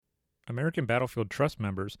American Battlefield Trust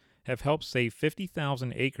members have helped save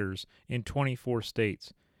 50,000 acres in 24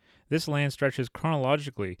 states. This land stretches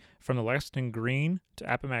chronologically from the Lexington Green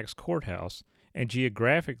to Appomattox Courthouse and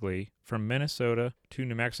geographically from Minnesota to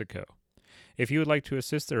New Mexico. If you would like to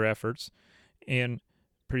assist their efforts in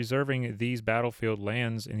preserving these battlefield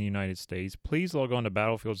lands in the United States, please log on to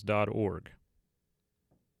battlefields.org.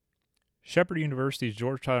 Shepherd University's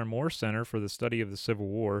George Tyler Moore Center for the Study of the Civil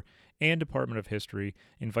War and Department of History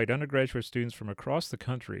invite undergraduate students from across the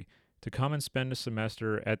country to come and spend a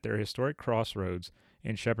semester at their historic crossroads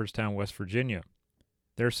in Shepherdstown, West Virginia.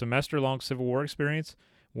 Their semester-long Civil War experience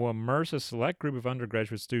will immerse a select group of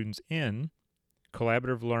undergraduate students in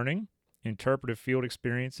collaborative learning, interpretive field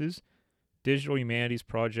experiences, digital humanities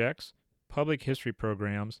projects, public history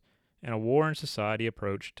programs, and a war and society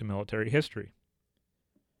approach to military history.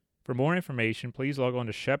 For more information, please log on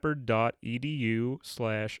to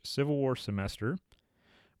shepherd.edu/Civil War semester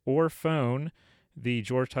or phone the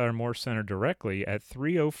George Tyler Moore Center directly at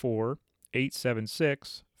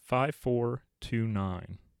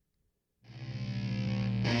 304-876-5429.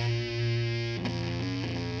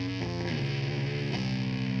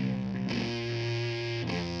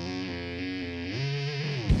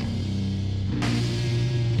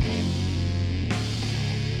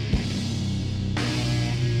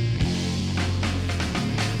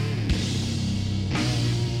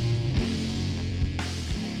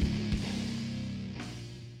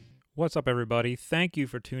 What's up, everybody? Thank you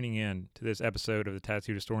for tuning in to this episode of the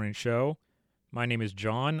Tattooed Historian Show. My name is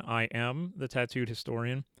John. I am the Tattooed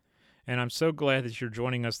Historian, and I'm so glad that you're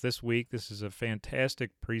joining us this week. This is a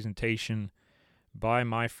fantastic presentation by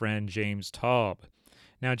my friend James Taub.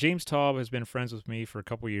 Now, James Taub has been friends with me for a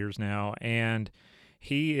couple years now, and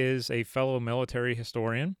he is a fellow military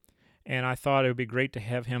historian, and I thought it would be great to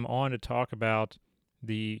have him on to talk about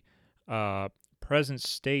the present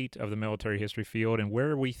state of the military history field and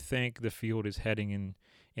where we think the field is heading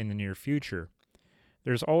in the near future.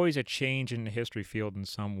 There's always a change in the history field in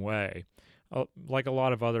some way, like a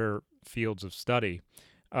lot of other fields of study.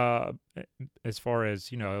 As far as,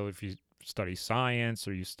 if you study science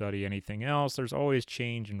or you study anything else, there's always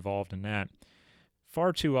change involved in that.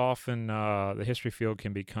 Far too often, the history field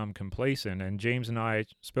can become complacent, and James and I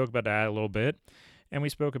spoke about that a little bit, and we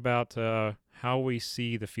spoke about how we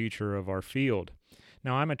see the future of our field.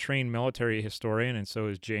 Now, I'm a trained military historian, and so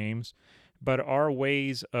is James, but our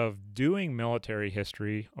ways of doing military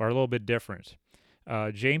history are a little bit different.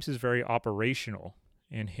 James is very operational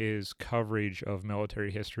in his coverage of military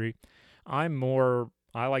history. I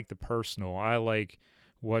like the personal. I like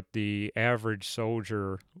what the average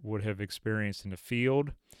soldier would have experienced in the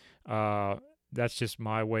field. That's just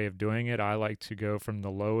my way of doing it. I like to go from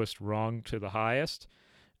the lowest rung to the highest,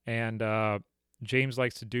 and James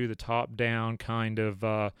likes to do the top-down kind of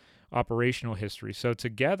operational history. So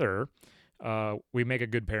together, we make a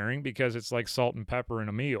good pairing because it's like salt and pepper in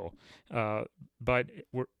a meal. But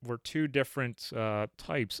we're two different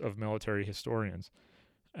types of military historians.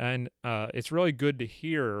 And it's really good to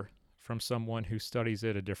hear from someone who studies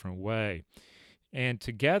it a different way. And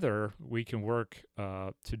together, we can work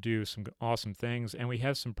to do some awesome things, and we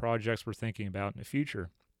have some projects we're thinking about in the future.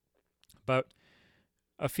 But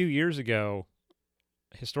a few years ago,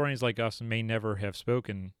 historians like us may never have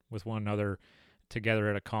spoken with one another together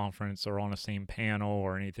at a conference or on the same panel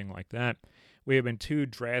or anything like that. We have been two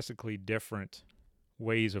drastically different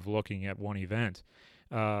ways of looking at one event.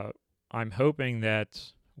 I'm hoping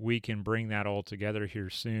that we can bring that all together here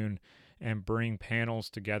soon and bring panels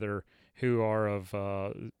together who are of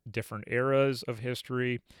different eras of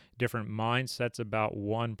history, different mindsets about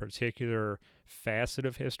one particular facet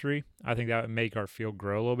of history. I think that would make our field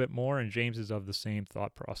grow a little bit more, and James is of the same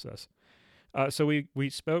thought process. So we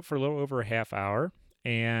spoke for a little over a half hour,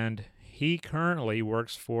 and he currently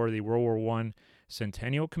works for the World War I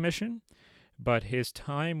Centennial Commission, but his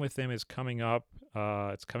time with them is coming up.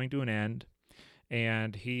 It's coming to an end,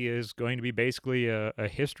 and he is going to be basically a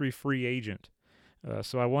history-free agent.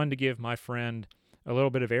 So I wanted to give my friend a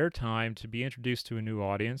little bit of airtime to be introduced to a new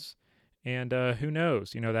audience, and who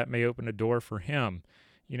knows, that may open a door for him.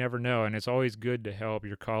 You never know, and it's always good to help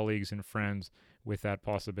your colleagues and friends with that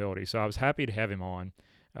possibility. So I was happy to have him on.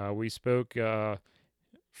 We spoke for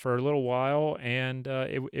a little while, and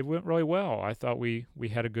it went really well. I thought we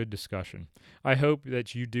had a good discussion. I hope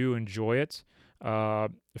that you do enjoy it.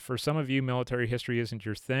 For some of you, military history isn't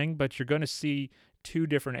your thing, but you're going to see two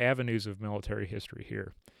different avenues of military history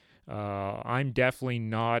here. I'm definitely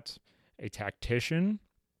not a tactician,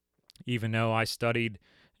 even though I studied,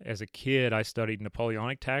 as a kid, I studied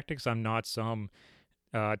Napoleonic tactics. I'm not some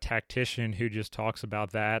tactician who just talks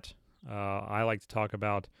about that. I like to talk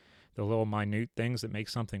about the little minute things that make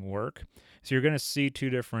something work. So you're going to see two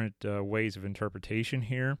different ways of interpretation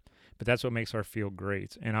here, but that's what makes our field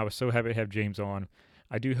great. And I was so happy to have James on.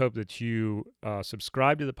 I do hope that you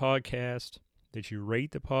subscribe to the podcast, that you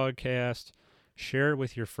rate the podcast, share it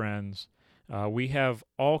with your friends. We have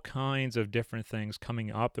all kinds of different things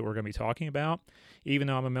coming up that we're going to be talking about. Even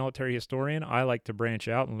though I'm a military historian, I like to branch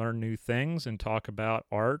out and learn new things and talk about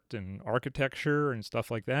art and architecture and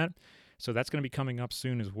stuff like that. So that's going to be coming up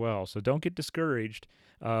soon as well. So don't get discouraged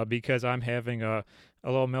because I'm having a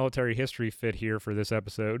little military history fit here for this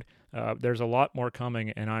episode. There's a lot more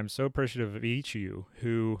coming, and I'm so appreciative of each of you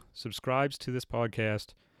who subscribes to this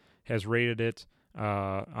podcast, has rated it.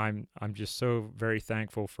 I'm just so very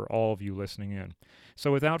thankful for all of you listening in.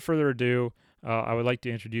 So without further ado, I would like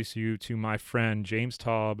to introduce you to my friend James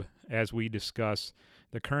Taub as we discuss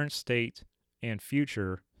the current state and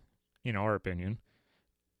future, in our opinion,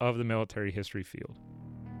 of the military history field.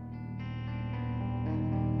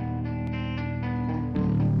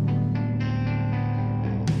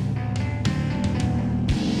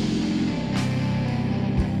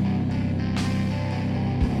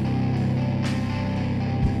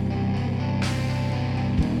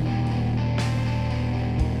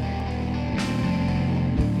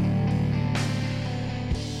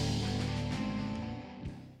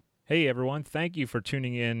 Hey everyone, thank you for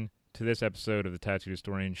tuning in to this episode of the Tattooed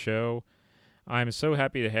Historian Show. I'm so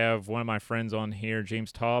happy to have one of my friends on here.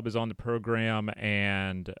 James Taub is on the program,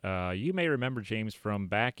 and you may remember James from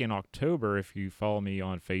back in October if you follow me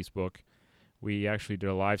on Facebook. We actually did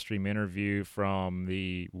a live stream interview from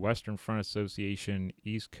the Western Front Association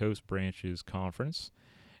East Coast Branches Conference,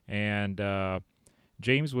 and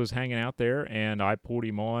James was hanging out there, and I pulled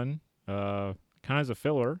him on kind of as a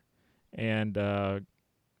filler, and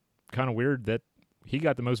kind of weird that he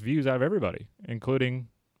got the most views out of everybody, including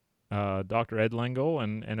Dr. Ed Lengel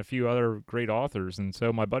and a few other great authors. And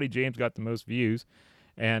so my buddy James got the most views,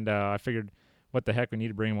 and I figured, what the heck, we need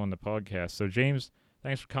to bring him on the podcast. So James,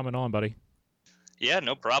 thanks for coming on, buddy. Yeah,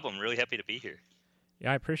 no problem. Really happy to be here.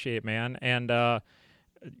 Yeah, I appreciate it, man. And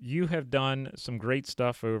you have done some great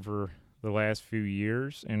stuff over the last few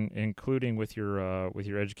years, including with your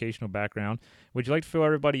educational background. Would you like to fill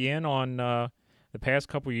everybody in on the past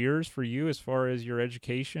couple years for you as far as your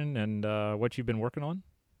education and what you've been working on?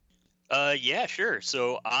 Yeah, sure.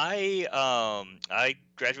 So I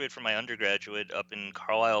graduated from my undergraduate up in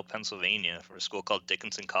Carlisle, Pennsylvania, from a school called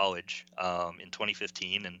Dickinson College in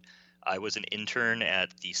 2015, and I was an intern at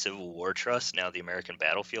the Civil War Trust, now the American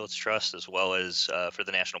Battlefields Trust, as well as for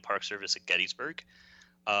the National Park Service at Gettysburg.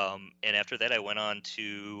 And after that, I went on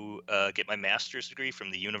to get my master's degree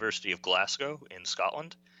from the University of Glasgow in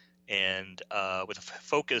Scotland. And with a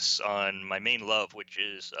focus on my main love, which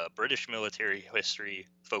is British military history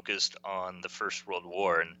focused on the First World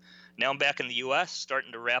War. And now I'm back in the U.S.,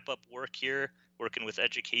 starting to wrap up work here, working with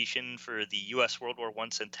education for the U.S. World War I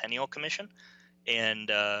Centennial Commission, and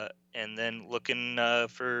then looking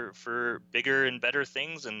for bigger and better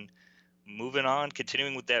things, and moving on,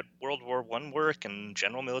 continuing with that World War I work and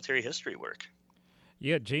general military history work.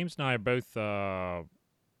 Yeah, James and I are both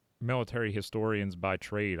military historians by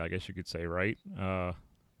trade, I guess you could say, right?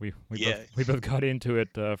 We both got into it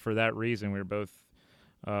for that reason. We were both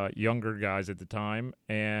younger guys at the time,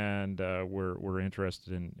 and we're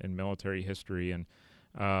interested in military history. And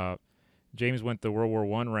James went the World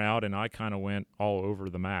War I route, and I kind of went all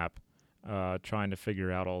over the map, trying to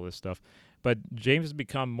figure out all this stuff. But James has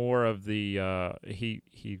become more of the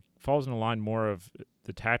he falls in the line more of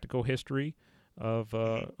the tactical history of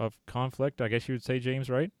conflict, I guess you would say, James,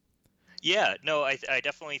 right? Yeah, no, I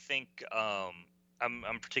definitely think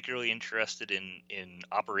I'm particularly interested in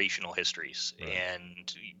operational histories, right,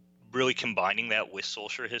 and really combining that with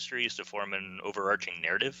social histories to form an overarching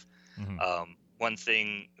narrative. Mm-hmm. One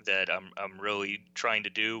thing that I'm really trying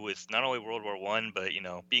to do with not only World War I, but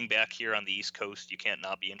being back here on the East Coast, you can't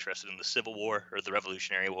not be interested in the Civil War or the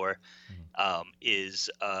Revolutionary War. Mm-hmm. Is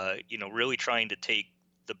really trying to take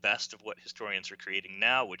the best of what historians are creating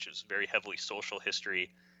now, which is very heavily social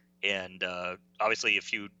history. And obviously, a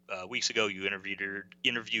few weeks ago, you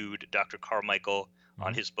interviewed Dr. Carmichael mm-hmm.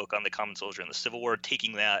 on his book on the common soldier in the Civil War,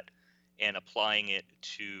 taking that and applying it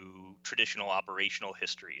to traditional operational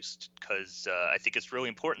histories, because I think it's really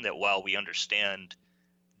important that while we understand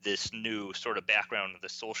this new sort of background of the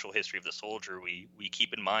social history of the soldier, we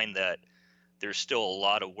keep in mind that there's still a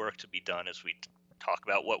lot of work to be done as we talk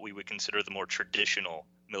about what we would consider the more traditional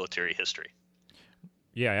military history.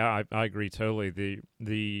 Yeah, I agree totally.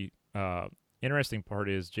 The interesting part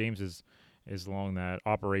is James is along that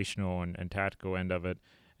operational and tactical end of it,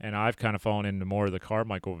 and I've kind of fallen into more of the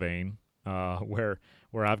Carmichael vein, where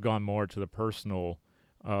where I've gone more to the personal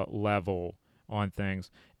level on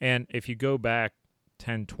things. And if you go back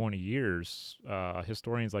 10, 20 years,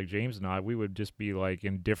 historians like James and I, we would just be like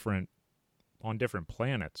on different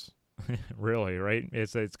planets. Really, right?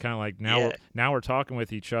 It's kind of like Yeah. now we're talking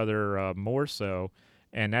with each other more so,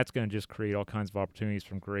 and that's going to just create all kinds of opportunities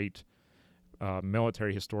from great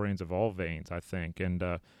military historians of all veins, I think. And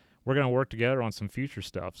we're going to work together on some future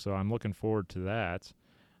stuff, so I'm looking forward to that.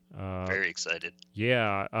 Very excited.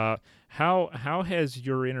 Yeah. How has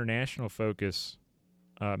your international focus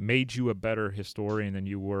made you a better historian than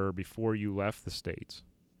you were before you left the States?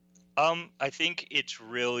 I think it's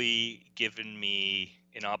really given me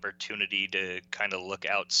an opportunity to kind of look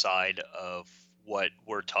outside of what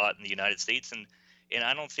we're taught in the United States, and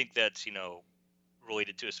I don't think that's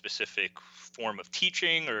related to a specific form of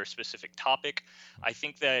teaching or a specific topic. I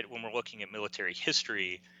think that when we're looking at military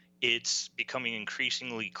history, it's becoming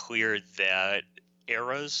increasingly clear that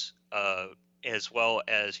eras, as well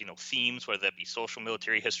as themes, whether that be social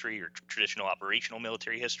military history or traditional operational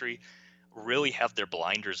military history, really have their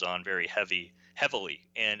blinders on very heavily,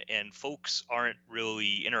 and folks aren't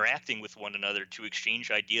really interacting with one another to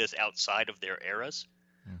exchange ideas outside of their eras.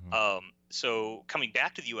 Mm-hmm. So coming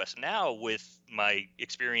back to the U.S. now with my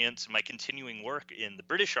experience and my continuing work in the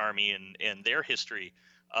British Army and their history,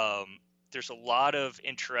 there's a lot of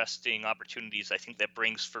interesting opportunities I think that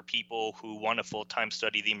brings for people who want to full-time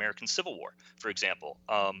study the American Civil War, for example.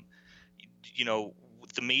 You know,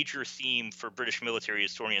 the major theme for British military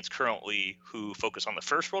historians currently who focus on the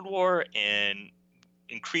First World War, and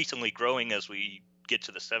increasingly growing as we get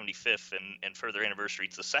to the 75th and further anniversary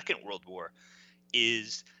to the Second World War,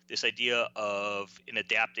 is this idea of an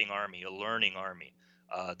adapting army, a learning army.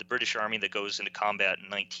 The British Army that goes into combat in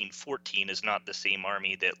 1914 is not the same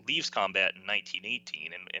army that leaves combat in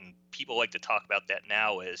 1918. And people like to talk about that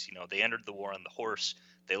now as, they entered the war on the horse,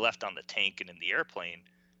 they left on the tank and in the airplane.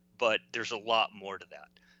 But there's a lot more to that.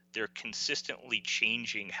 They're consistently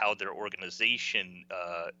changing how their organization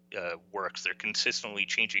works. They're consistently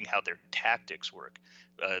changing how their tactics work.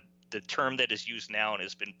 The term that is used now and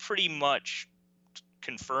has been pretty much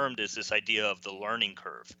confirmed is this idea of the learning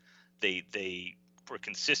curve. They were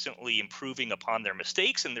consistently improving upon their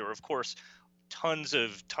mistakes, and there were, of course, tons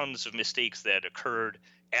of mistakes that occurred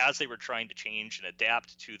as they were trying to change and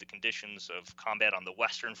adapt to the conditions of combat on the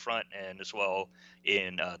Western Front and as well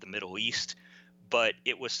in the Middle East. But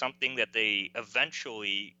it was something that they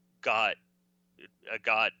eventually got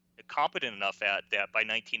competent enough at that by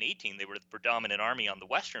 1918 they were the predominant army on the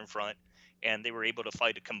Western Front, and they were able to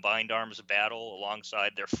fight a combined arms battle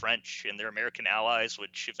alongside their French and their American allies,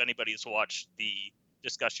 which, if anybody has watched the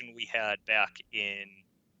discussion we had back in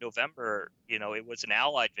November, it was an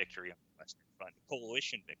Allied victory on the Western Front, a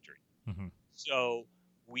coalition victory. Mm-hmm. So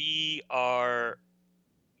we are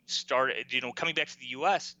coming back to the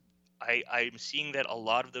U.S., I'm seeing that a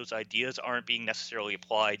lot of those ideas aren't being necessarily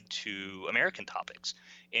applied to American topics.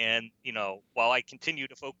 And, while I continue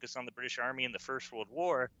to focus on the British Army and the First World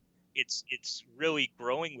War, it's really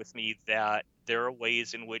growing with me that there are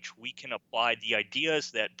ways in which we can apply the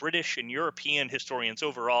ideas that British and European historians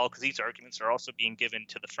overall, because these arguments are also being given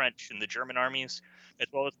to the French and the German armies, as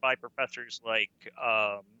well as by professors like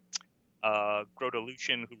Grote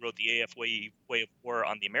Lucien, who wrote the AF Way of War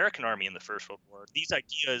on the American Army in the First World War. These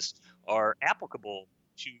ideas are applicable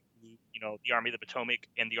to, the Army of the Potomac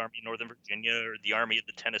and the Army of Northern Virginia, or the Army of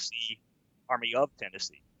Tennessee.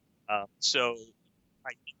 So I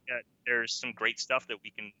think that there's some great stuff that we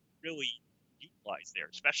can really utilize there,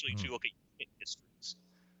 especially if you look at unit histories.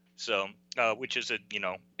 So, which is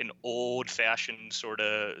an old-fashioned sort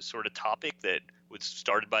of topic that was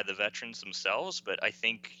started by the veterans themselves, but I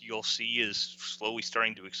think you'll see is slowly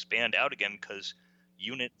starting to expand out again, because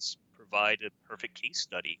units provide a perfect case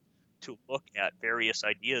study to look at various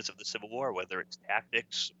ideas of the Civil War, whether it's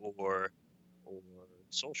tactics or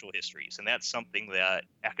social histories. And that's something that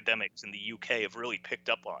academics in the UK have really picked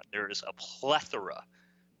up on. There is a plethora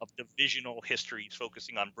of divisional histories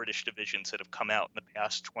focusing on British divisions that have come out in the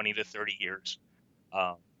past 20 to 30 years,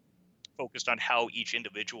 focused on how each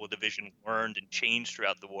individual division learned and changed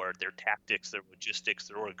throughout the war, their tactics, their logistics,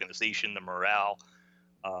 their organization, the morale.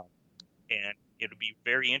 And it would be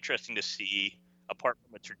very interesting to see, apart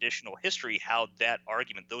from a traditional history, how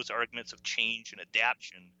those arguments of change and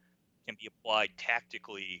adaptation can be applied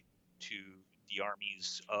tactically to the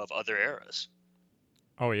armies of other eras.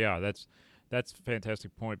 Oh yeah, that's a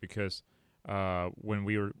fantastic point, because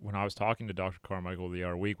when I was talking to Dr. Carmichael the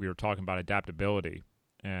other week, we were talking about adaptability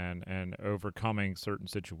and overcoming certain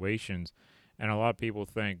situations, and a lot of people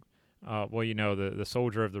think, well, the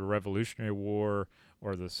soldier of the Revolutionary War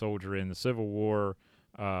or the soldier in the Civil War,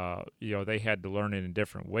 they had to learn it in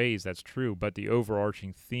different ways. That's true, but the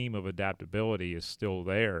overarching theme of adaptability is still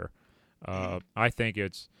there. I think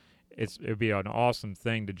it'd be an awesome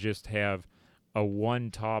thing to just have a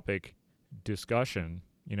one topic discussion.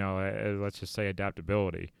 Let's just say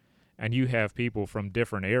adaptability, and you have people from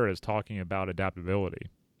different eras talking about adaptability.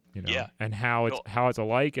 Yeah. And how it's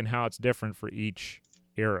alike and how it's different for each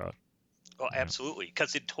era. Well, absolutely,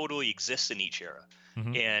 because it totally exists in each era.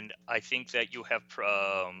 Mm-hmm. And I think that you have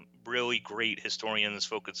really great historians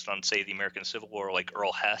focused on, say, the American Civil War, like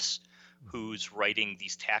Earl Hess, who's writing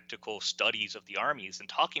these tactical studies of the armies and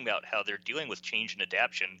talking about how they're dealing with change and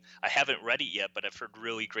adaptation. I haven't read it yet, but I've heard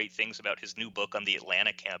really great things about his new book on the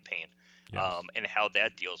Atlanta campaign. Yes. And how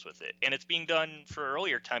that deals with it. And it's being done for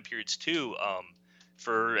earlier time periods too.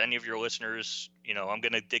 For any of your listeners, I'm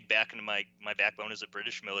going to dig back into my backbone as a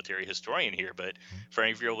British military historian here, but for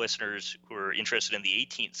any of your listeners who are interested in the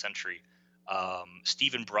 18th century,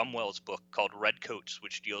 Stephen Brumwell's book called Redcoats,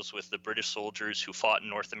 which deals with the British soldiers who fought in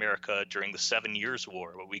North America during the 7 Years'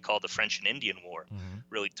 War, what we call the French and Indian War,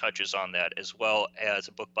 really touches on that, as well as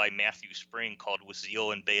a book by Matthew Spring called With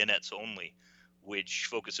Zeal and Bayonets Only, which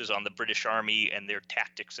focuses on the British Army and their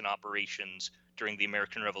tactics and operations during the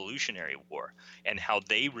American Revolutionary War and how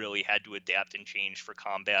they really had to adapt and change for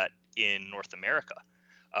combat in North America.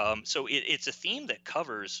 So it's a theme that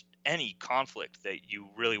covers any conflict that you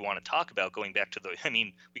really want to talk about. Going back to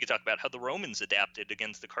we could talk about how the Romans adapted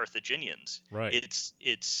against the Carthaginians. Right.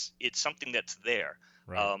 It's something that's there.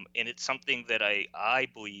 Right. And it's something that I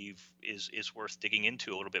believe is worth digging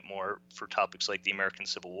into a little bit more for topics like the American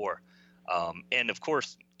Civil War. And of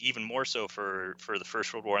course, even more so for the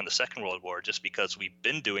First World War and the Second World War, just because we've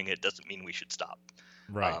been doing it doesn't mean we should stop.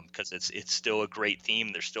 Right. Because it's still a great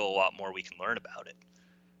theme. There's still a lot more we can learn about it.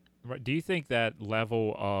 Right. Do you think that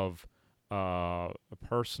level of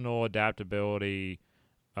personal adaptability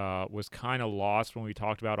was kind of lost when we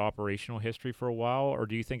talked about operational history for a while, or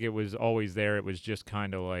do you think it was always there? It was just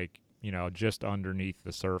kind of like just underneath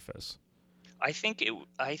the surface. I think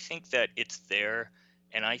that it's there,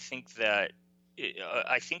 and I think that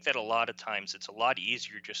a lot of times it's a lot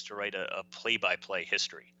easier just to write a play-by-play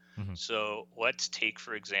history. Mm-hmm. So let's take,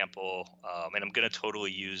 for example, and I'm going to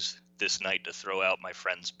totally use this night to throw out my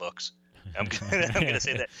friend's books. I'm going to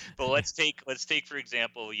say that, but let's take for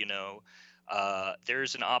example,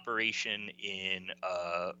 there's an operation in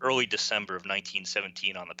early December of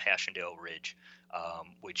 1917 on the Passchendaele Ridge,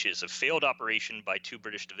 which is a failed operation by two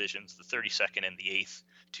British divisions, the 32nd and the 8th,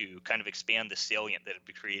 to kind of expand the salient that had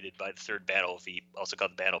been created by the Third Battle of Ypres, also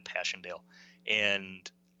called the Battle of Passchendaele.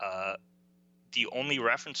 And the only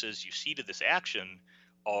references you see to this action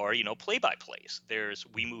are, play-by-plays. There's,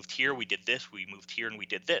 we moved here, we did this, we moved here, and we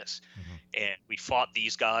did this. Mm-hmm. And we fought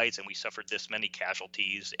these guys, and we suffered this many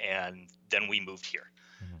casualties, and then we moved here.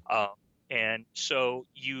 Mm-hmm. And so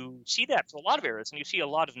you see that for a lot of eras, and you see a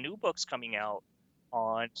lot of new books coming out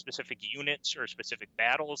on specific units or specific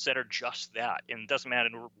battles that are just that. And it doesn't matter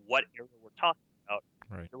what era we're talking about.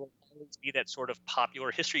 Right. There will always be that sort of popular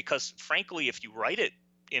history because, frankly, if you write it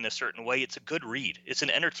in a certain way, it's a good read. It's an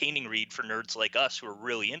entertaining read for nerds like us who are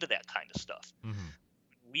really into that kind of stuff. Mm-hmm.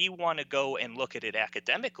 We want to go and look at it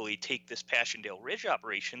academically, take this Passchendaele Ridge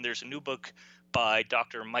operation. There's a new book by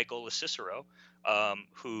Dr. Michael LeCicero,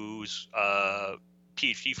 who's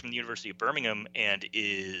PhD from the University of Birmingham and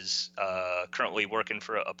is currently working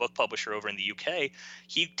for a book publisher over in the UK.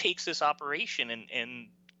 He takes this operation and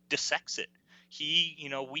dissects it.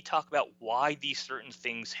 We talk about why these certain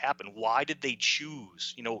things happen. Why did they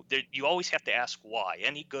choose? You always have to ask why.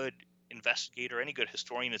 Any good investigator, any good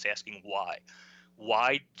historian is asking why.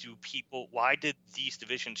 Why did these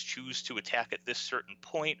divisions choose to attack at this certain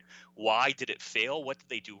point? Why did it fail? What did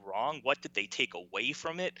they do wrong? What did they take away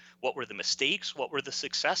from it? What were the mistakes? What were the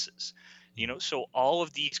successes? So all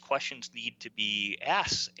of these questions need to be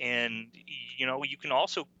asked. And, you can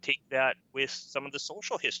also take that with some of the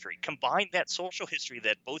social history, combine that social history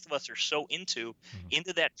that both of us are so into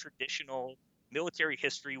that traditional military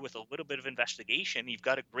history with a little bit of investigation. You've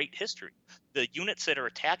got a great history. The units that are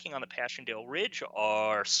attacking on the Passchendaele Ridge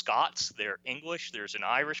are Scots, they're English, there's an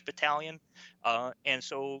Irish battalion. And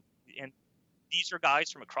these are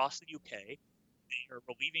guys from across the UK. They are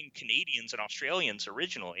relieving Canadians and Australians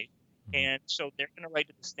originally. And so they're going to write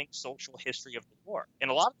a distinct social history of the war. And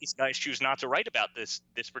a lot of these guys choose not to write about this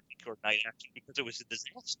particular night action because it was a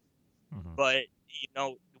disaster. Mm-hmm. But,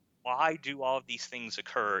 why do all of these things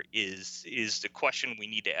occur is the question we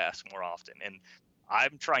need to ask more often. And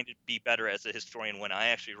I'm trying to be better as a historian when I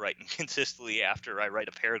actually write, and consistently after I write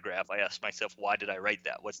a paragraph, I ask myself, why did I write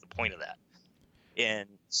that? What's the point of that? And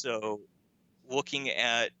so looking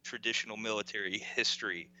at traditional military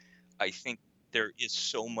history, I think there is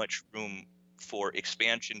so much room for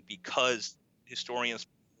expansion because historians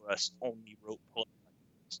before us only wrote political.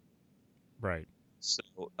 Right. So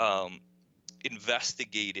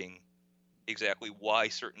investigating exactly why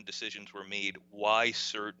certain decisions were made, why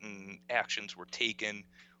certain actions were taken,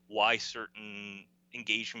 why certain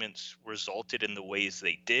engagements resulted in the ways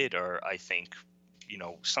they did are, I think,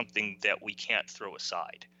 something that we can't throw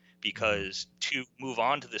aside. Because to move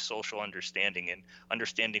on to the social understanding and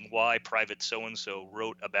understanding why Private so and so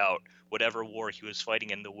wrote about whatever war he was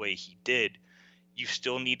fighting in the way he did, you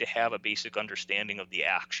still need to have a basic understanding of the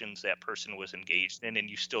actions that person was engaged in, and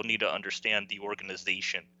you still need to understand the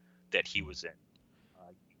organization that he was in.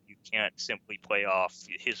 You can't simply play off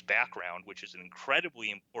his background, which is an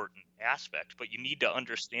incredibly important aspect, but you need to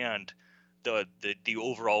understand the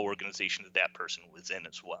overall organization that that person was in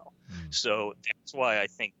as well. So that's why I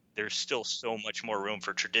think there's still so much more room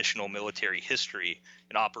for traditional military history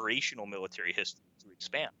and operational military history to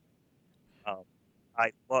expand.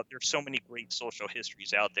 There's so many great social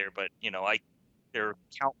histories out there, but there are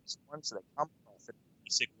countless ones that come off of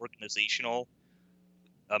basic organizational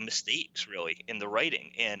mistakes really in the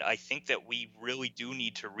writing, and I think that we really do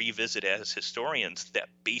need to revisit as historians that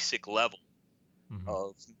basic level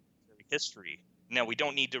of military history. Now, we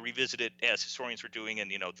don't need to revisit it as historians were doing in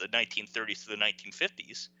the 1930s to the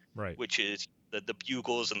 1950s, Right. which is the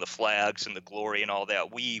bugles and the flags and the glory and all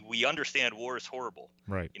that. We understand war is horrible,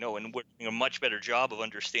 Right. and we're doing a much better job of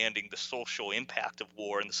understanding the social impact of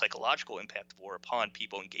war and the psychological impact of war upon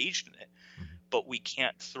people engaged in it. But we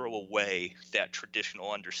can't throw away that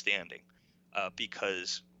traditional understanding,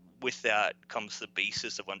 because with that comes the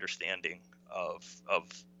basis of understanding of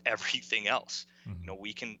everything else.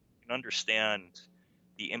 We can understand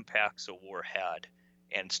the impacts a war had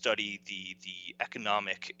and study the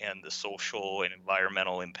economic and the social and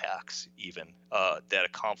environmental impacts even that a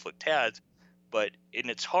conflict has. But in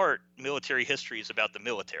its heart, military history is about the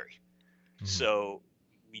military. So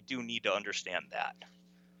we do need to understand that.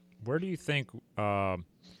 Where do you think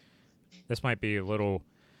this might be a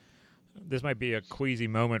queasy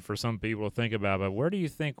moment for some people to think about, but where do you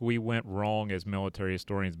think we went wrong as military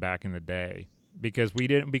historians back in the day? Because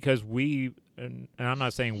and I'm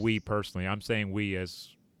not saying we personally, I'm saying we as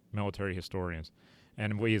military historians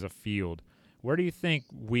and we as a field, where do you think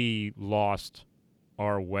we lost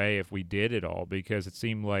our way if we did it all? Because it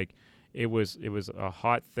seemed like it was a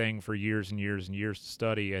hot thing for years and years and years to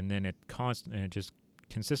study, and then it just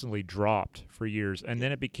consistently dropped for years, and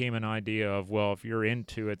then it became an idea of, well, if you're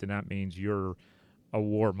into it, then that means you're a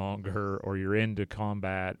warmonger or you're into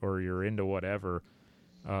combat or you're into whatever.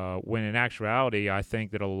 When in actuality, I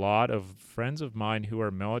think that a lot of friends of mine who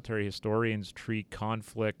are military historians treat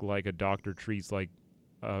conflict like a doctor treats like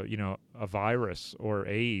a virus or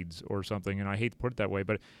AIDS or something. And I hate to put it that way,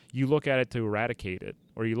 but you look at it to eradicate it,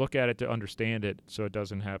 or you look at it to understand it so it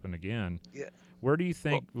doesn't happen again. Yeah. Where do you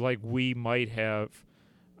think we might have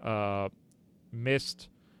missed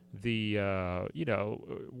the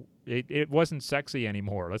it wasn't sexy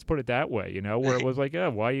anymore, let's put it that way, where it was like,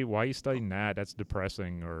 oh, why are you studying that, that's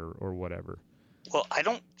depressing or whatever? Well, I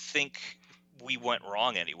don't think we went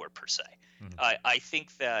wrong anywhere per se. I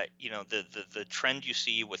think that the trend you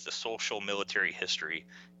see with the social military history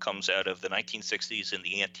comes out of the 1960s and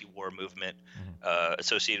the anti-war movement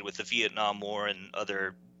associated with the Vietnam War and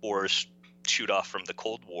other wars shoot off from the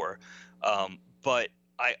Cold War. But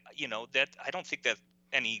I don't think that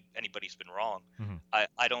anybody's been wrong.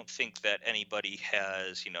 I don't think that anybody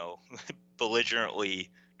has belligerently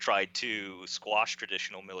tried to squash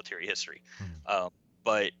traditional military history.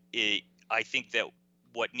 But I think that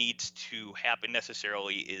what needs to happen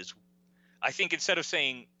necessarily is, I think instead of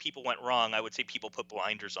saying people went wrong, I would say people put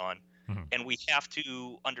blinders on. And we have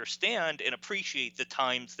to understand and appreciate the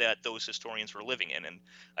times that those historians were living in. And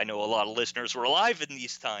I know a lot of listeners were alive in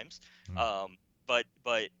these times.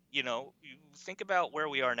 But you think about where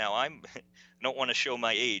we are now. I don't want to show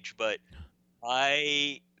my age, but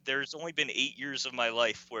there's only been 8 years of my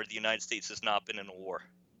life where the United States has not been in a war.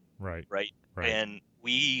 Right. And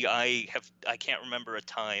I can't remember a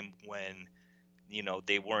time when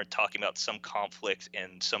they weren't talking about some conflict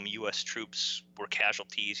and some U.S. troops were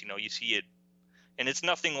casualties. You see it, and it's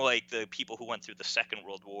nothing like the people who went through the Second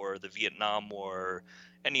World War, the Vietnam War, or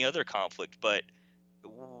any other conflict. But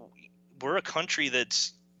we're a country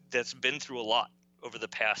that's been through a lot over the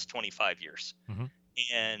past 25 years,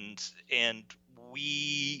 and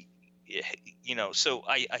we, so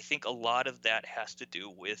I think a lot of that has to do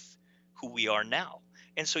with who we are now.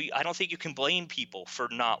 And so I don't think you can blame people for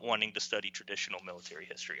not wanting to study traditional military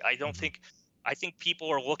history. I don't think I think people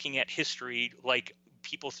are looking at history like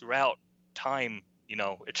people throughout time,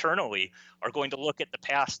 eternally, are going to look at the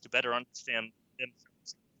past to better understand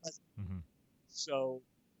themselves. Mm-hmm. So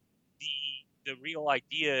the real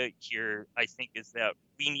idea here, I think, is that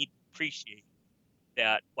we need to appreciate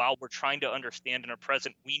that while we're trying to understand in our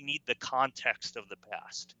present, we need the context of the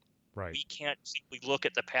past. Right. We can't simply look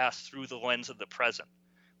at the past through the lens of the present.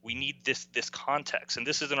 We need this context, and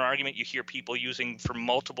this is an argument you hear people using for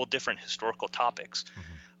multiple different historical topics.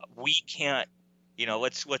 Mm-hmm. We can't,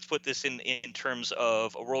 let's put this in terms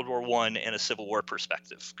of a World War I and a Civil War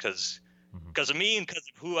perspective, because of me and because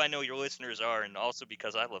of who I know your listeners are, and also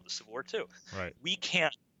because I love the Civil War too. Right. We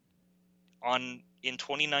can't, in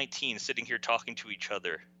 2019, sitting here talking to each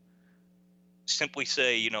other, simply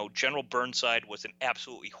say, General Burnside was an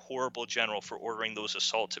absolutely horrible general for ordering those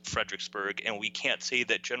assaults at Fredericksburg, and we can't say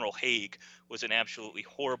that General Haig was an absolutely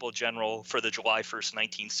horrible general for the July 1st,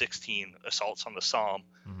 1916 assaults on the Somme,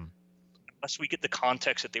 unless we get the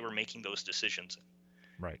context that they were making those decisions in.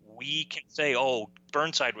 Right. We can say, oh,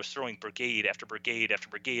 Burnside was throwing brigade after brigade after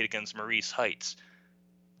brigade against Maurice Heights.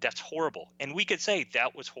 That's horrible. And we could say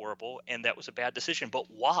that was horrible and that was a bad decision. But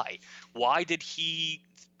why? Why did he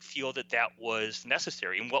feel that that was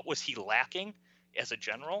necessary? And what was he lacking as a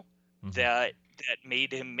general that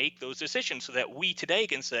made him make those decisions, so that we today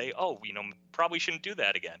can say, oh, probably shouldn't do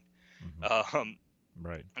that again.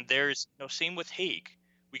 Right. There's same with Haig.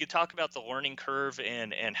 We could talk about the learning curve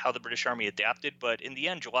and how the British Army adapted, but in the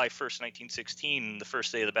end, July 1st, 1916, the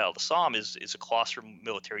first day of the Battle of the Somme, is a colossal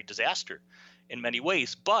military disaster in many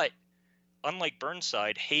ways. But unlike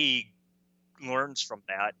Burnside, Haig learns from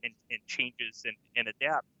that and changes and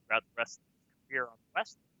adapts throughout the rest of his career on the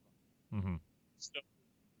West. So,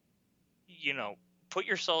 put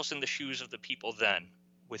yourselves in the shoes of the people then,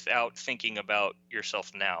 without thinking about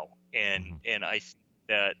yourself now, and I think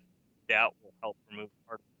that will help remove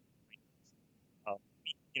part of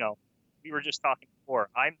we were just talking before.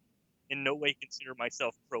 I'm in no way consider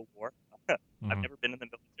myself pro-war. I've never been in the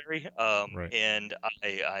military, Right. and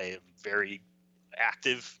I am very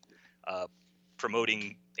active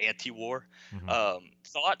promoting anti-war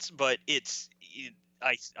thoughts, but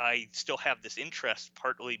I still have this interest,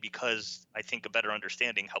 partly because I think a better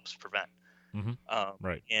understanding helps prevent.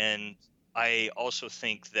 Right. And I also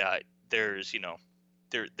think that there's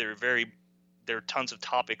there are tons of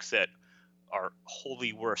topics that are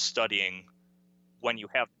wholly worth studying when you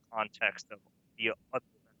have the context of the other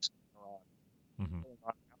events going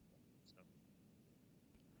on.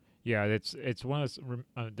 Yeah, it's one of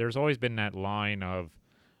those, there's always been that line of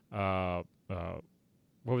uh,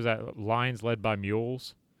 what was that? Lions led by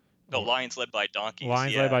mules. The lions led by donkeys.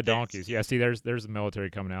 Lions led by donkeys. Yeah. See, there's the military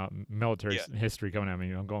coming out, military history coming out. I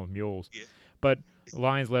mean, I'm going with mules, but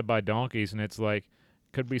lions led by donkeys, and it's like,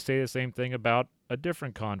 could we say the same thing about a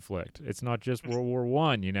different conflict? It's not just World War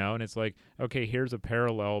One, and it's like, okay, here's a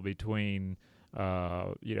parallel between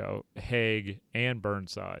Haig and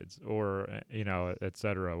Burnside's, or et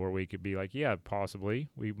cetera, where we could be like, yeah, possibly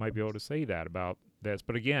we might be able to say that about this.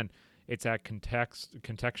 But again, it's that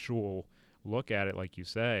contextual look at it, like you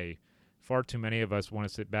say. Far too many of us want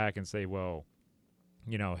to sit back and say, well,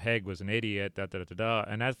 Haig was an idiot,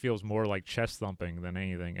 and that feels more like chest thumping than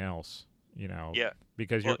anything else.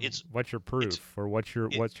 Because what's your proof, or what's your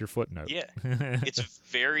footnote? Yeah, it's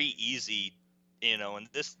very easy. And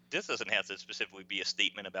this doesn't have to specifically be a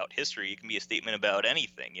statement about history. It can be a statement about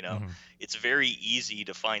anything. It's very easy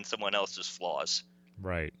to find someone else's flaws.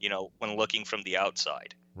 Right. When looking from the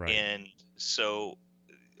outside. Right. And so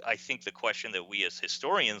I think the question that we as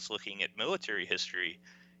historians looking at military history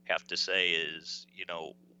have to say is,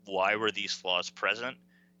 why were these flaws present,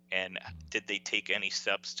 and did they take any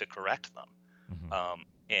steps to correct them?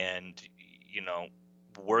 And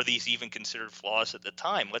were these even considered flaws at the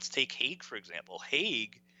time? Let's take Haig, for example.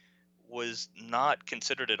 Haig was not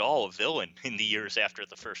considered at all a villain in the years after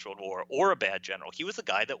the First World War, or a bad general. He was the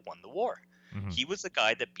guy that won the war. He was the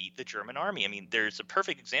guy that beat the German army. I mean, there's a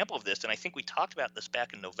perfect example of this, and I think we talked about this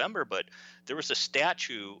back in November, but there was a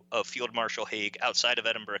statue of Field Marshal Haig outside of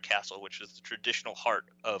Edinburgh Castle, which is the traditional heart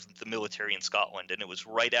of the military in Scotland, and it was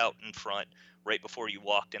right out in front, right before you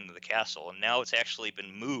walked into the castle. And now it's actually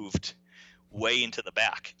been moved way into the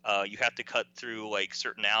back. You have to cut through like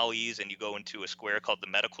certain alleys, and you go into a square called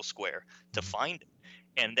the Medical Square to find it.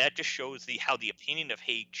 And that just shows how the opinion of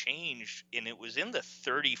Haig changed, and it was in the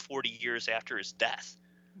 30, 40 years after his death.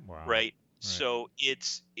 Wow. Right? So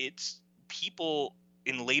it's people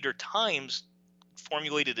in later times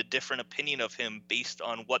formulated a different opinion of him based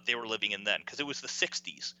on what they were living in then, because it was the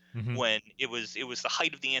 60s when it was the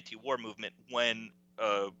height of the anti-war movement, when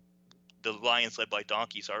the lions led by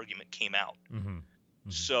donkeys argument came out. Mm-hmm.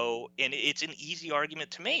 So, and it's an easy argument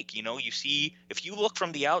to make. You see, if you look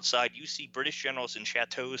from the outside, you see British generals in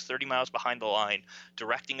chateaus 30 miles behind the line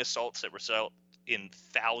directing assaults that result in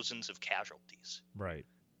thousands of casualties. Right.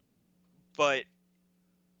 But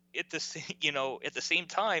at the same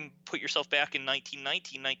time, put yourself back in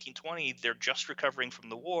 1919, 1920, they're just recovering from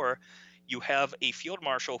the war. You have a field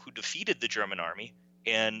marshal who defeated the German army.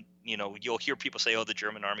 And, you'll hear people say, oh, the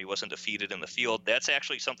German army wasn't defeated in the field. That's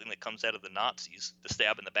actually something that comes out of the Nazis, the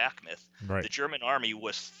stab in the back myth. Right. The German army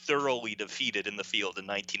was thoroughly defeated in the field in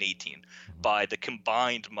 1918 by the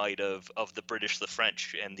combined might of the British, the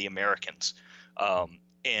French, and the Americans.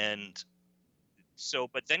 And so,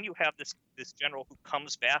 but then you have this general who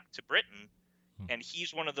comes back to Britain, and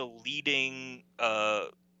he's one of the leading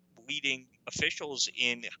officials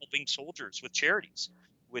in helping soldiers with charities,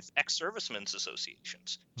 with ex-servicemen's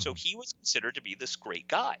associations. So he was considered to be this great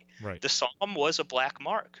guy. Right. The Somme was a black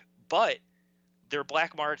mark, but there are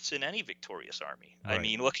black marks in any victorious army. Right. I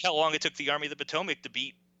mean, look how long it took the Army of the Potomac to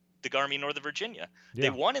beat the Army of Northern Virginia. Yeah. They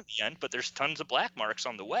won in the end, but there's tons of black marks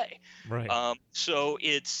on the way. Right. So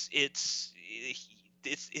it's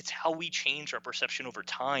how we change our perception over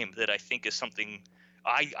time that I think is something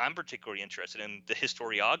I'm particularly interested in, the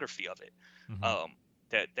historiography of it.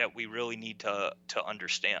 That we really need to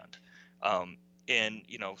understand. And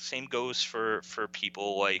same goes for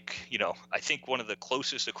people like, I think one of the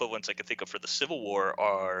closest equivalents I could think of for the Civil War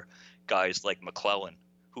are guys like McClellan,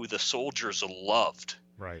 who the soldiers loved.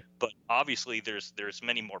 Right. But obviously there's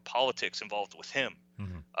many more politics involved with him.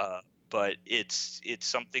 But it's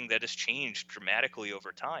something that has changed dramatically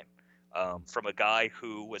over time. From a guy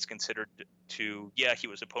who was considered he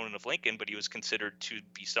was opponent of Lincoln, but he was considered to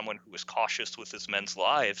be someone who was cautious with his men's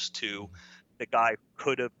lives, to the guy who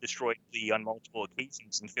could have destroyed the on multiple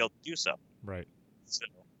occasions and failed to do so. Right. So,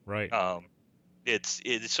 right.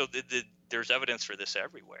 There's evidence for this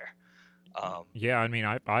everywhere. Yeah, I mean,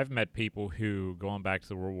 I've met people who, going back to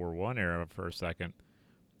the World War I era for a second,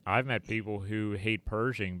 I've met people who hate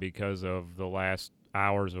Pershing because of the last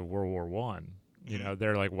hours of World War I.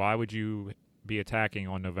 They're like, why would you be attacking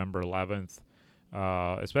on November 11th?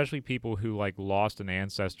 Especially people who lost an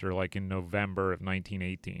ancestor in November of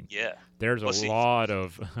 1918. Yeah. There's a lot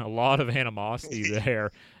of animosity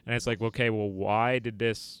there. And it's like, okay, well, why did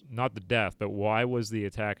this, not the death, but why was the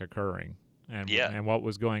attack occurring? And what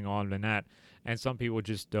was going on in that? And some people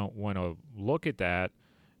just don't want to look at that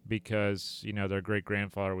because, their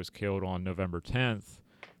great-grandfather was killed on November 10th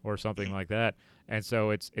or something like that. And so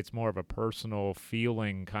it's more of a personal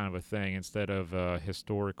feeling kind of a thing instead of a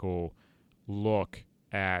historical look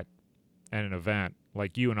at an event.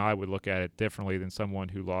 Like you and I would look at it differently than someone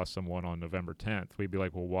who lost someone on November 10th. We'd be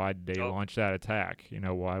like, well, why did they launch that attack?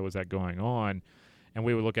 Why was that going on? And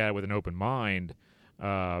we would look at it with an open mind.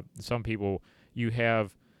 Some people, you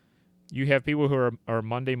have people who are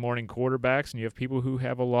Monday morning quarterbacks, and you have people who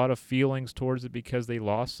have a lot of feelings towards it because they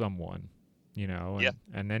lost someone.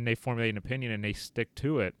 And then they formulate an opinion and they stick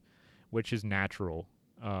to it, which is natural.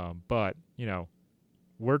 But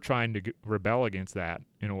we're trying to rebel against that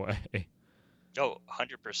in a way. Oh,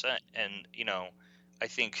 100%. And I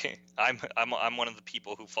think I'm one of the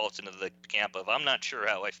people who falls into the camp of I'm not sure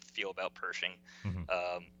how I feel about Pershing.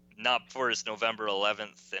 Not for his November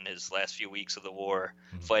 11th and his last few weeks of the war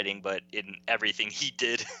fighting, but in everything he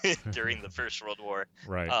did during the First World War.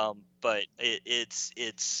 Right. But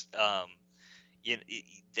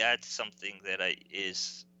that's something that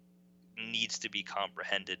needs to be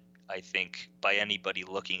comprehended, I think, by anybody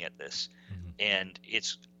looking at this. And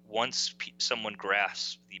it's once someone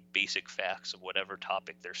grasps the basic facts of whatever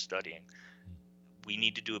topic they're studying, we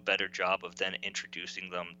need to do a better job of then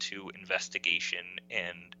introducing them to investigation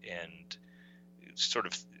and sort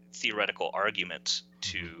of theoretical arguments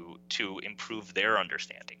to improve their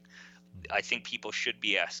understanding. I think people should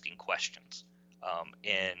be asking questions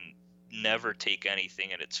and never take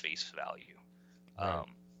anything at its face value. Right.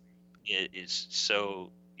 It is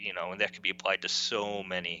so, and that can be applied to so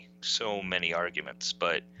many arguments.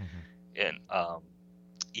 But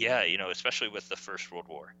especially with the First World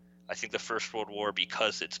War. I think the First World War,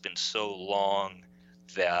 because it's been so long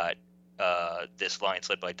that this lions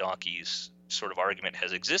led by donkeys sort of argument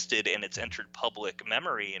has existed and it's entered public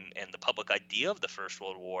memory and the public idea of the First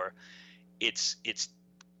World War, it's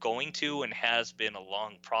going to and has been a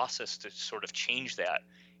long process to sort of change that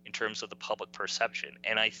in terms of the public perception.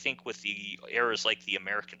 And I think with the eras like the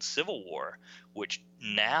American Civil War, which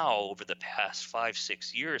now over the past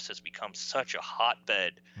 5-6 years has become such a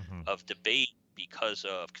hotbed of debate because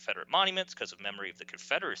of Confederate monuments, because of memory of the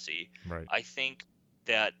Confederacy, right. I think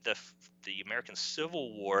that the American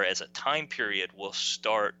Civil War as a time period will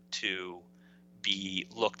start to be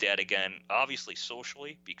looked at again, obviously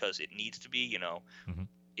socially, because it needs to be. Hmm.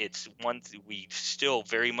 It's one we still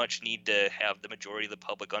very much need to have the majority of the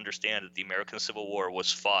public understand that the American Civil War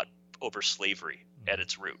was fought over slavery at Hmm.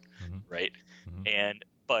 its root, Hmm. right? Hmm. And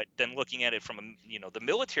but then looking at it from the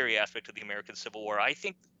military aspect of the American Civil War, I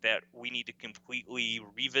think that we need to completely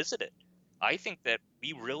revisit it. I think that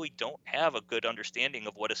we really don't have a good understanding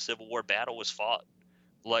of what a Civil War battle was fought,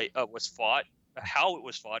 how it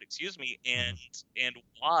was fought, excuse me, Hmm. and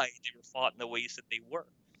why they were fought in the ways that they were.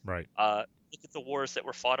 Right. Look at the wars that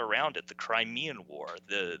were fought around it: the Crimean War,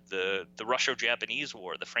 the Russo-Japanese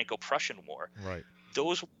War, the Franco-Prussian War. Right.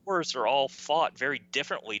 Those wars are all fought very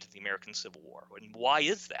differently to the American Civil War. And why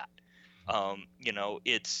is that?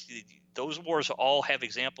 It's those wars all have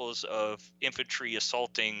examples of infantry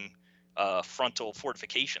assaulting frontal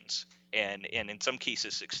fortifications, and in some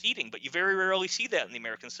cases succeeding, but you very rarely see that in the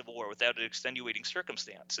American Civil War without an extenuating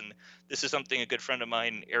circumstance. And this is something a good friend of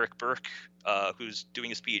mine, Eric Burke, who's doing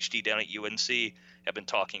his PhD down at UNC, have been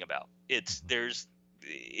talking about. It's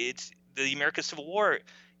the American Civil War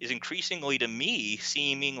is increasingly, to me,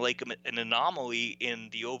 seeming like an anomaly in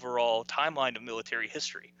the overall timeline of military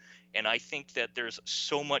history. And I think that there's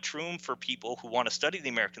so much room for people who want to study the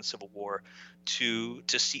American Civil War to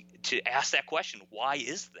ask that question: why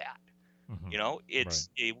is that? Hmm. Right.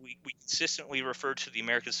 We consistently refer to the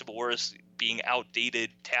American Civil War as being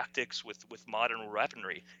outdated tactics with modern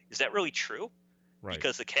weaponry. Is that really true? Right.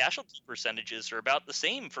 Because the casualty percentages are about the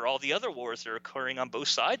same for all the other wars that are occurring on both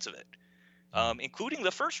sides of it, Hmm. including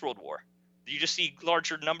the First World War. You just see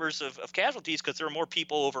larger numbers of casualties because there are more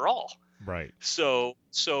people overall. Right. So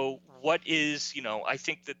what is, I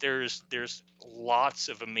think that there's lots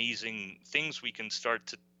of amazing things we can start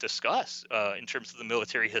to discuss in terms of the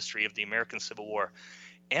military history of the American Civil War,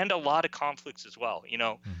 and a lot of conflicts as well.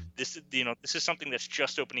 Hmm. This is something that's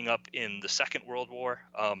just opening up in the Second World War,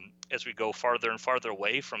 as we go farther and farther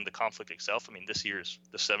away from the conflict itself. I mean, this year's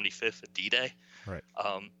the 75th of D-Day. Right.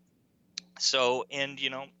 Um, and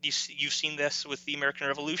you've seen this with the American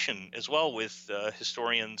Revolution as well, with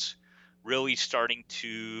historians really starting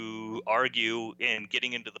to argue and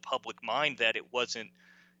getting into the public mind that it wasn't,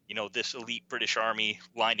 this elite British army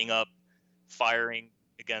lining up, firing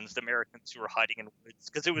against Americans who were hiding in woods,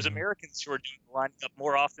 because it was Hmm. Americans who were doing the lining up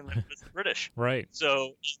more often than it was the British. Right.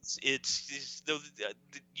 So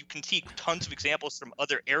you can see tons of examples from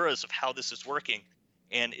other eras of how this is working.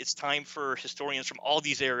 And it's time for historians from all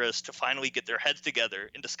these eras to finally get their heads together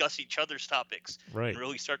and discuss each other's topics and Right.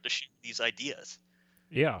 really start to share these ideas.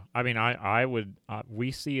 Yeah. I mean, I would.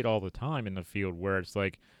 We see it all the time in the field where it's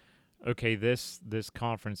like, okay, this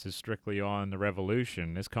conference is strictly on the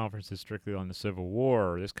Revolution. This conference is strictly on the Civil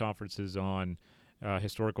War. This conference is on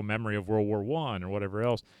historical memory of World War One or whatever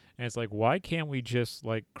else. And it's like, why can't we just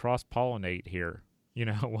like cross pollinate here? You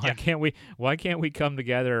know, Yeah, why can't we come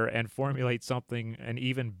together and formulate something, an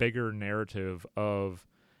even bigger narrative of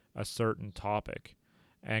a certain topic,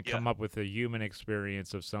 and yeah, come up with a human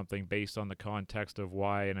experience of something based on the context of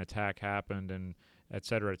why an attack happened and et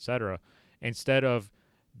cetera, instead of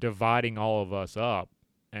dividing all of us up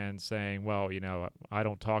and saying, well, I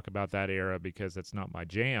don't talk about that era because it's not my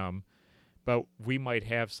jam, but we might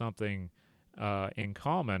have something in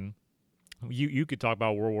common. You could talk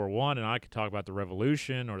about World War One, and I could talk about the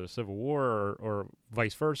Revolution or the Civil War, or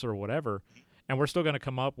vice versa, or whatever, and we're still going to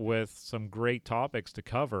come up with some great topics to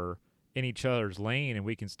cover in each other's lane, and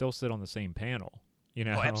we can still sit on the same panel, oh,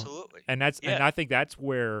 absolutely. and Yeah, I think that's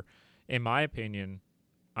where, in my opinion,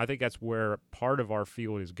 I think that's where part of our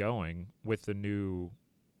field is going with the new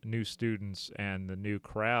students and the new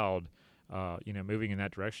crowd, moving in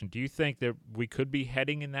that direction. Do you think that we could be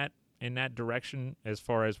heading in that direction as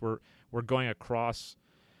far as we're going across?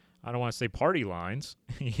 I don't want to say party lines,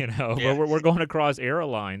 but yeah. we're going across era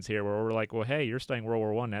lines here, where we're like, well, hey, you're studying World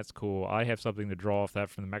War One, that's cool. I have something to draw off that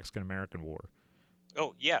from the Mexican American War.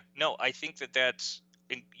 Oh, yeah. No, I think that that's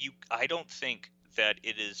you. I don't think that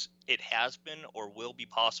it has been or will be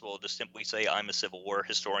possible to simply say I'm a Civil War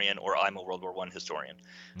historian or I'm a World War One historian.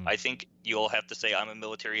 Mm. I think you'll have to say I'm a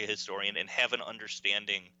military historian and have an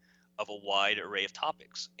understanding of a wide array of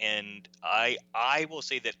topics. And I will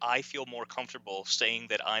say that I feel more comfortable saying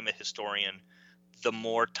that I'm a historian the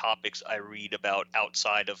more topics I read about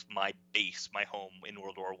outside of my base, my home in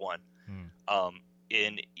World War One. Mm. Um,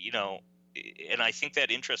 and and I think that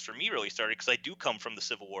interest for me really started because I do come from the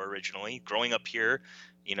Civil War originally. Growing up here,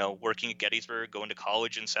 working at Gettysburg, going to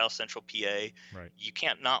college in South Central PA, Right. you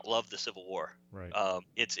can't not love the Civil War. Right.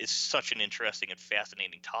 It's such an interesting and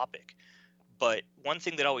fascinating topic. But one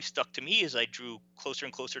thing that always stuck to me as I drew closer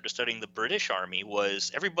and closer to studying the British Army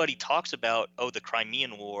was everybody talks about, oh, the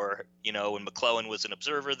Crimean War, when McClellan was an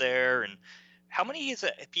observer there, and how many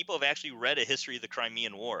people have actually read a history of the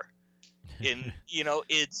Crimean War? And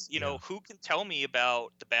it's Yeah. who can tell me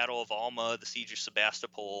about the Battle of Alma, the Siege of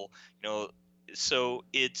Sebastopol? So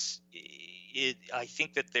I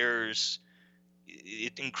think that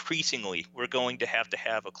increasingly we're going to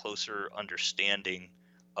have a closer understanding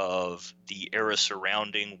of the era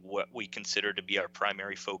surrounding what we consider to be our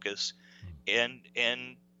primary focus, and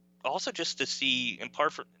also just to see, in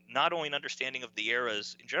part, for not only an understanding of the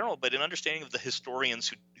eras in general, but an understanding of the historians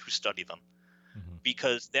who study them, Mm-hmm.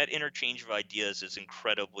 because that interchange of ideas is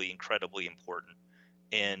incredibly important.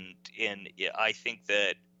 And I think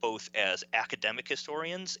that both as academic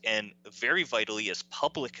historians and very vitally as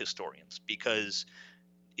public historians, because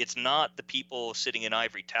it's not the people sitting in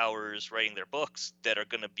ivory towers writing their books that are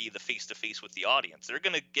going to be the face to face with the audience. They're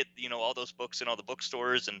going to get all those books in all the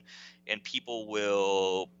bookstores, and people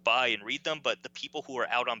will buy and read them. But the people who are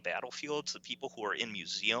out on battlefields, the people who are in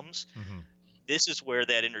museums, Mm-hmm. this is where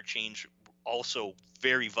that interchange also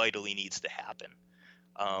very vitally needs to happen.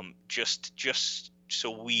 Just so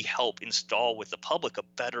we help install with the public a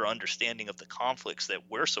better understanding of the conflicts that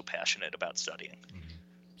we're so passionate about studying. Mm-hmm.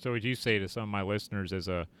 So would you say to some of my listeners, as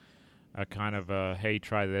a kind of hey,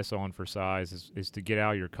 try this on for size, is to get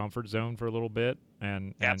out of your comfort zone for a little bit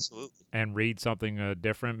Absolutely. and read something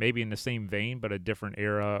different, maybe in the same vein but a different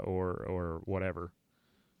era or whatever?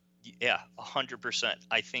 Yeah, 100%.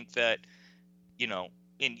 I think that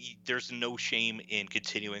there's no shame in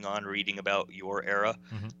continuing on reading about your era.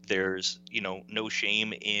 Mm-hmm. There's no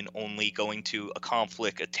shame in only going to a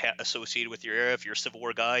conflict associated with your era. If you're a Civil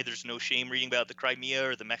War guy, there's no shame reading about the Crimea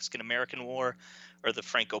or the Mexican-American War or the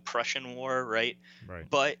Franco-Prussian War, right? Right.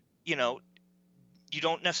 But you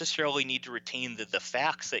don't necessarily need to retain the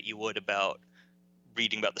facts that you would about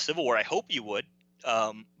reading about the Civil War. I hope you would,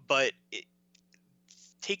 but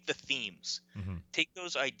take the themes, Mm-hmm. take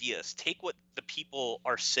those ideas, take what the people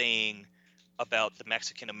are saying about the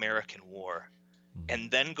Mexican-American War, Mm-hmm.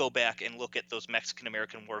 and then go back and look at those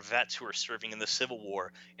Mexican-American War vets who are serving in the Civil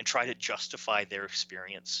War and try to justify their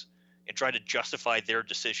experience and try to justify their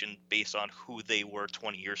decision based on who they were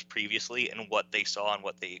 20 years previously and what they saw and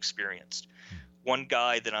what they experienced. Mm-hmm. One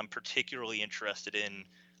guy that I'm particularly interested in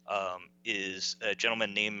is a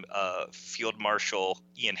gentleman named Field Marshal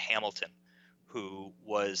Ian Hamilton, who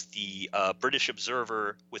was the British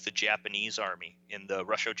observer with the Japanese army in the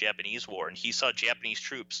Russo-Japanese War. And he saw Japanese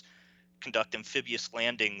troops conduct amphibious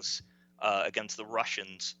landings against the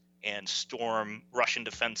Russians and storm Russian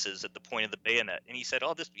defenses at the point of the bayonet. And he said,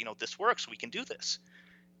 oh, this works. We can do this.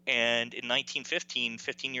 And in 1915,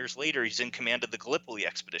 15 years later, he's in command of the Gallipoli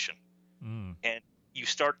expedition. Mm. And you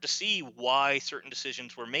start to see why certain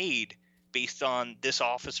decisions were made based on this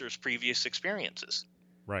officer's previous experiences.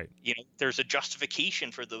 Right. There's a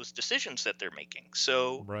justification for those decisions that they're making.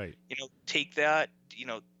 So, right. Take that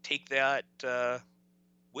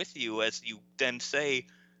with you as you then say,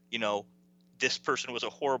 this person was a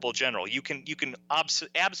horrible general. You can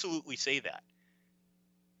absolutely say that,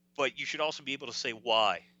 but you should also be able to say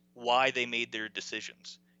why they made their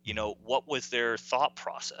decisions. What was their thought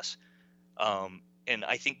process? And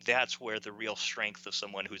I think that's where the real strength of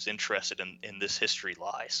someone who's interested in this history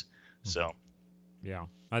lies. So. Yeah,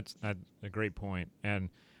 that's a great point.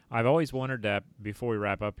 And I've always wondered that, before we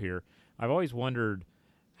wrap up here, I've always wondered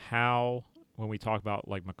how, when we talk about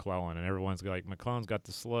like McClellan and everyone's like, McClellan's got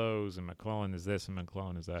the slows and McClellan is this and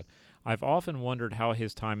McClellan is that, I've often wondered how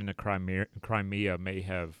his time in the Crimea may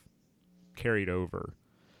have carried over.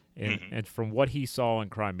 And from what he saw in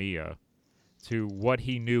Crimea to what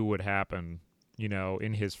he knew would happen,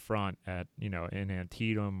 in his front at, in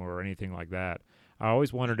Antietam or anything like that, I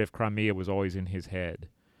always wondered if Crimea was always in his head,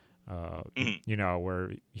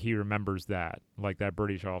 where he remembers that, like that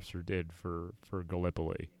British officer did for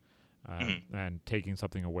Gallipoli, and taking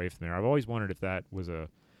something away from there. I've always wondered if that was a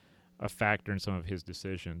factor in some of his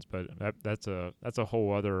decisions, but that's a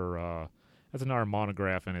whole other that's another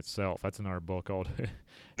monograph in itself. That's another book called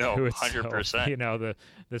No, 100%.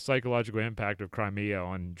 The psychological impact of Crimea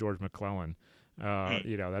on George McClellan.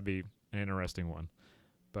 That'd be an interesting one.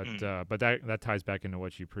 But that ties back into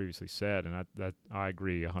what you previously said, and that I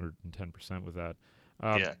agree 110% with that.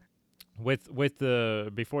 Yeah. With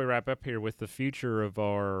the, before we wrap up here, with the future of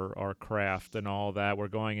our craft and all that, we're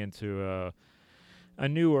going into a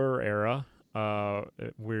newer era.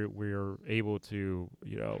 We're able to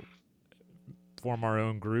form our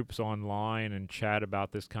own groups online and chat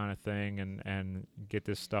about this kind of thing and get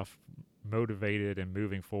this stuff motivated and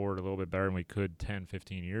moving forward a little bit better than we could 10,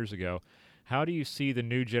 15 years ago. How do you see the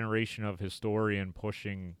new generation of historian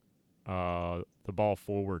pushing the ball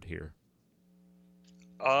forward here?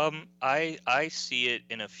 I see it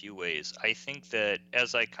in a few ways. I think that,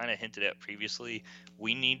 as I kind of hinted at previously,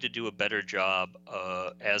 we need to do a better job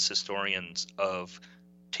as historians of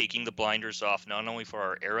taking the blinders off, not only for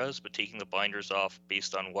our eras, but taking the blinders off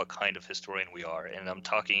based on what kind of historian we are. And I'm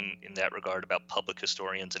talking in that regard about public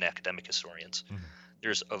historians and academic historians. Mhm.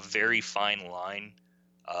 There's a very fine line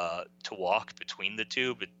to walk between the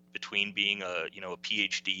two, but between being a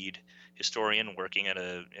PhD historian working at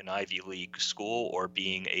an Ivy League school or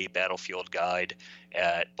being a battlefield guide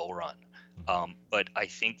at Bull Run. But I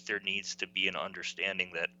think there needs to be an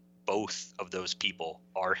understanding that both of those people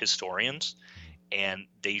are historians, and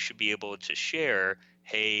they should be able to share,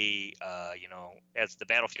 hey, as the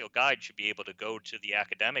battlefield guide should be able to go to the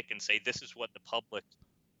academic and say, this is what the public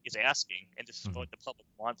is asking, and this is Mhm. what the public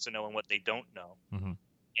wants to know and what they don't know. Mhm.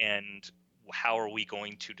 And how are we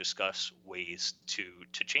going to discuss ways to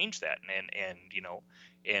change that?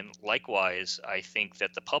 And likewise, I think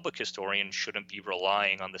that the public historian shouldn't be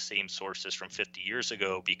relying on the same sources from 50 years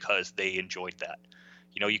ago because they enjoyed that.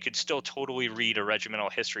 You could still totally read a regimental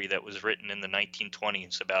history that was written in the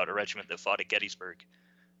 1920s about a regiment that fought at Gettysburg,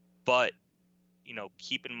 but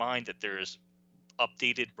keep in mind that there's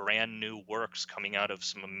updated brand new works coming out of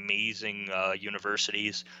some amazing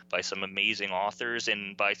universities by some amazing authors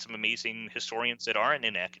and by some amazing historians that aren't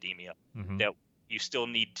in academia Mhm. that you still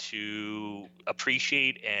need to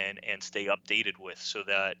appreciate and stay updated with, so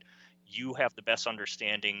that you have the best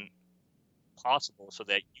understanding possible, so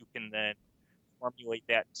that you can then formulate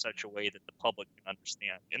that in such a way that the public can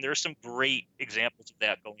understand. And there are some great examples of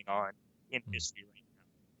that going on in history right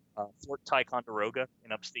now. Fort Ticonderoga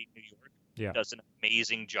in upstate New York Yeah. does an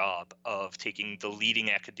amazing job of taking the leading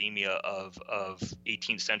academia of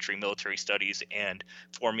 18th century military studies and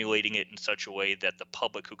formulating it in such a way that the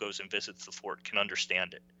public who goes and visits the fort can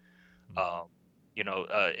understand it.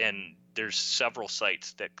 And there's several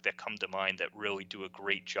sites that come to mind that really do a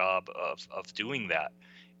great job of doing that.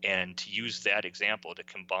 And to use that example to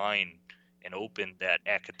combine and open that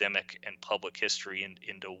academic and public history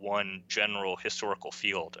into one general historical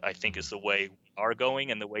field, I think is the way we are going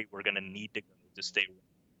and the way we're going to need to go to stay.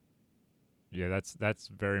 Yeah, that's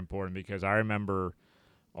very important because I remember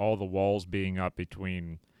all the walls being up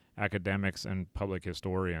between academics and public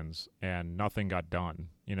historians, and nothing got done.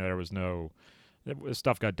 There was no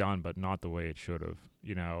stuff got done, but not the way it should have.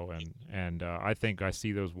 And I think I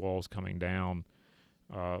see those walls coming down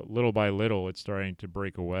little by little. It's starting to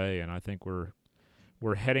break away, and I think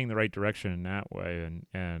we're heading the right direction in that way.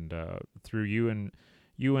 And through you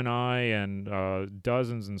and I and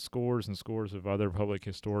dozens and scores of other public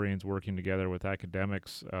historians working together with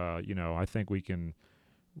academics, I think we can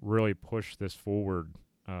really push this forward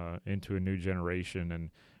into a new generation. And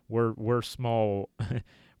we're small,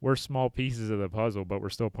 we're small pieces of the puzzle, but we're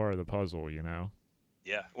still part of the puzzle.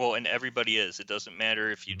 Yeah, well, and everybody is. It doesn't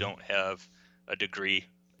matter if you don't have a degree.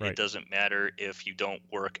 Right. It doesn't matter if you don't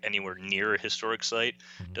work anywhere near a historic site.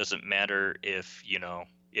 Mhm. Doesn't matter if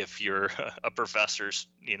you're a professor,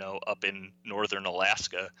 up in northern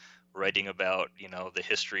Alaska writing about, the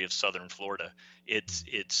history of southern Florida. It's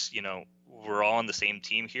we're all on the same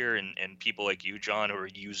team here, and people like you, John, who are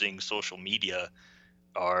using social media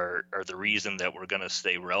are the reason that we're going to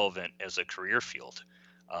stay relevant as a career field.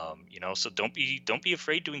 So don't be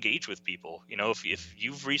afraid to engage with people. If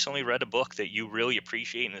you've recently read a book that you really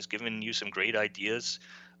appreciate and has given you some great ideas,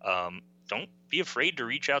 don't be afraid to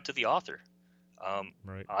reach out to the author.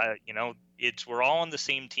 Right. We're all on the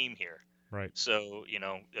same team here. Right. So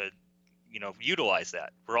utilize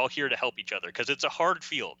that. We're all here to help each other because it's a hard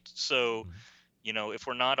field. So if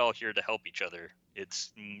we're not all here to help each other,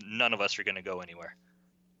 none of us are going to go anywhere.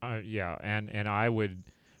 Yeah, and I would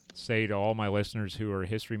say to all my listeners who are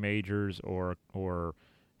history majors or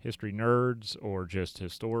history nerds or just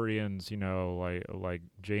historians, like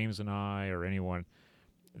James and I or anyone,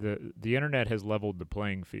 the internet has leveled the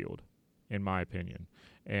playing field, in my opinion.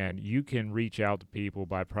 And you can reach out to people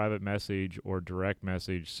by private message or direct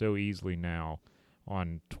message so easily now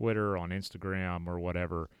on Twitter, on Instagram, or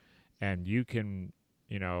whatever, and you can,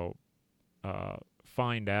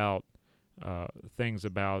 find out things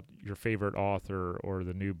about your favorite author or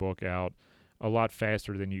the new book out a lot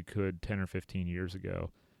faster than you could 10 or 15 years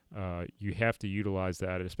ago. You have to utilize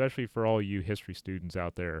that, especially for all you history students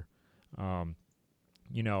out there.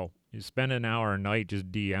 You spend an hour a night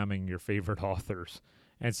just DMing your favorite authors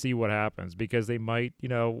and see what happens, because they might,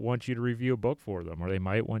 want you to review a book for them, or they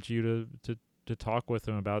might want you to talk with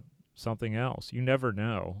them about something else. You never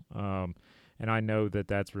know. And I know that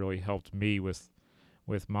that's really helped me with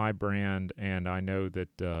with my brand, and I know that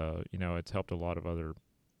it's helped a lot of other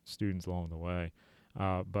students along the way.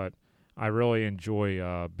 But I really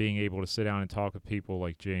enjoy being able to sit down and talk with people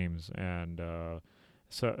like James and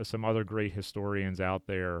some other great historians out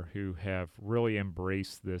there who have really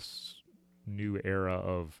embraced this new era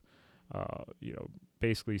of,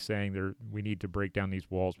 basically saying we need to break down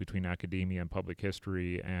these walls between academia and public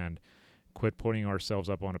history and quit putting ourselves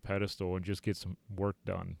up on a pedestal and just get some work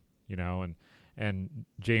done, and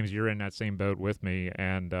James, you're in that same boat with me,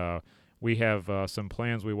 and we have some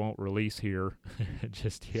plans we won't release here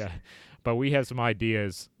just yet, but we have some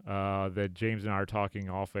ideas that James and I are talking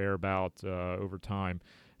off air about over time,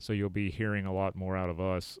 so you'll be hearing a lot more out of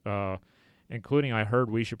us, including I heard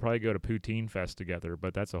we should probably go to Poutine Fest together,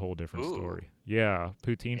 but that's a whole different story. Yeah,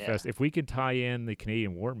 Poutine Fest. If we could tie in the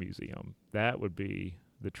Canadian War Museum, that would be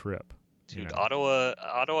the trip. Dude, Ottawa,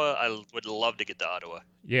 I would love to get to Ottawa.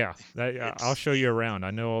 Yeah, I'll show you around.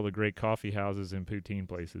 I know all the great coffee houses and poutine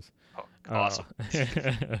places. Oh, awesome.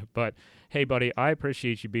 But hey, buddy, I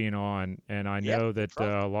appreciate you being on, and I know that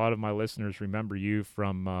a lot of my listeners remember you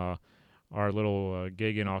from our little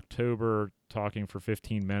gig in October, talking for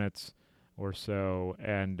 15 minutes or so,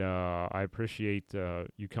 and I appreciate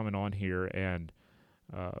you coming on here and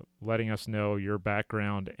letting us know your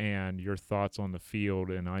background and your thoughts on the field.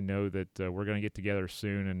 And I know that we're going to get together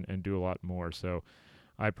soon and do a lot more. So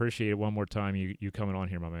I appreciate it one more time, you coming on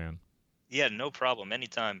here, my man. Yeah, no problem.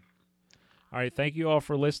 Anytime. All right. Thank you all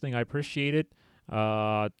for listening. I appreciate it.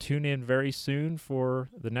 Tune in very soon for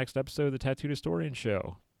the next episode of the Tattooed Historian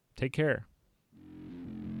Show. Take care.